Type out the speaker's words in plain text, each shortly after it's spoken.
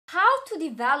to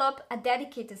develop a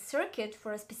dedicated circuit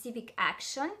for a specific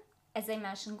action, as I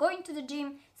mentioned, going to the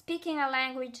gym, speaking a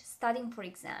language, studying for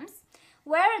exams,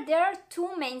 where there are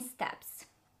two main steps.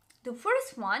 The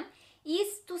first one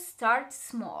is to start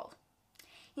small.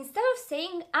 Instead of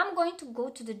saying, I'm going to go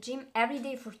to the gym every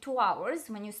day for 2 hours,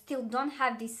 when you still don't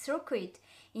have this circuit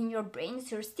in your brain,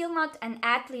 so you're still not an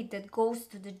athlete that goes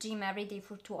to the gym every day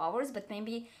for 2 hours, but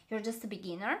maybe you're just a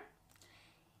beginner.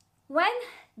 When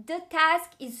the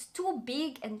task is too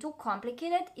big and too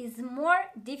complicated, it's more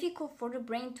difficult for the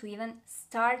brain to even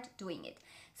start doing it.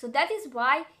 So that is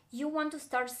why you want to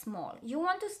start small. You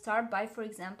want to start by, for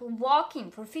example,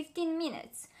 walking for 15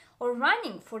 minutes or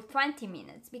running for 20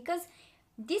 minutes, because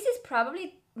this is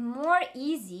probably more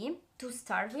easy to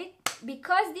start with,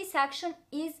 because this action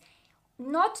is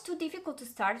not too difficult to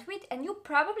start with, and you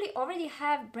probably already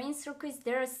have brain circuits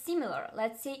that are similar.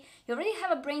 Let's say you already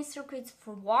have a brain circuits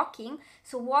for walking,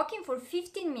 so walking for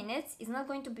 15 minutes is not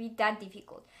going to be that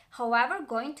difficult. However,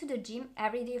 going to the gym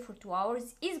every day for 2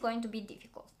 hours is going to be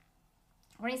difficult.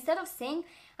 Or instead of saying,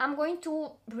 I'm going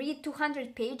to read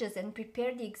 200 pages and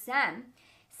prepare the exam,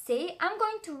 say, I'm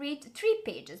going to read 3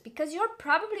 pages, because you're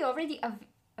probably already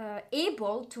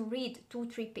able to read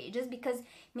 2-3 pages, because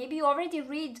maybe you already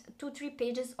read 2-3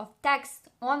 pages of text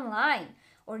online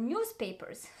or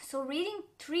newspapers. So reading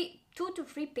 2 to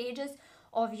 3 pages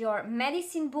of your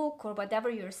medicine book or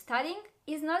whatever you're studying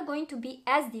is not going to be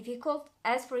as difficult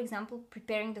as, for example,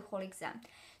 preparing the whole exam.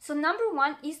 So number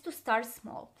 1 is to start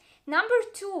small. Number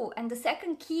 2, and the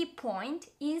second key point,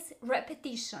 is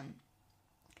repetition.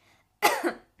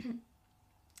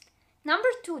 Number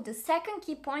 2, the second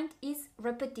key point is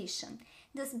repetition.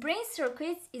 This brain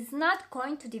circuits is not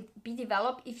going to be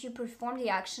developed if you perform the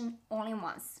action only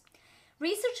once.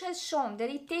 Research has shown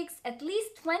that it takes at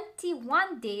least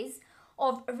 21 days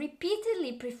of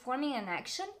repeatedly performing an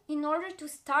action in order to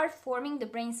start forming the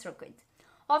brain circuit.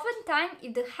 Oftentimes,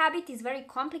 if the habit is very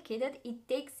complicated, it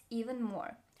takes even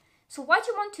more. So what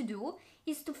you want to do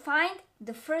is to find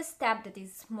the first step that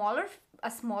is a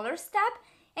smaller step,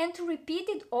 and to repeat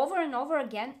it over and over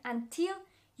again until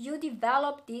you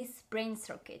develop this brain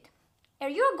circuit.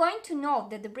 And you're going to know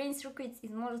that the brain circuit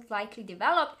is most likely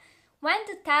developed when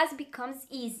the task becomes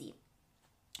easy.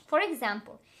 For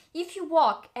example, if you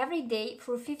walk every day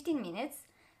for 15 minutes,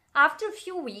 after a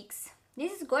few weeks,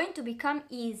 this is going to become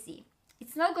easy.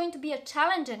 It's not going to be a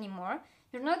challenge anymore.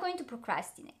 You're not going to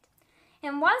procrastinate.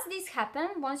 And once this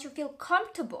happens, once you feel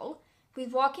comfortable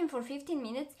with walking for 15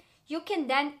 minutes, you can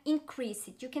then increase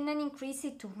it. You can then increase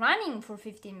it to running for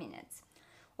 15 minutes.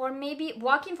 Or maybe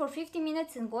walking for 15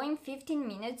 minutes and going 15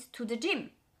 minutes to the gym.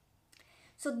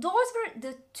 So those were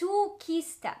the 2 key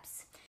steps.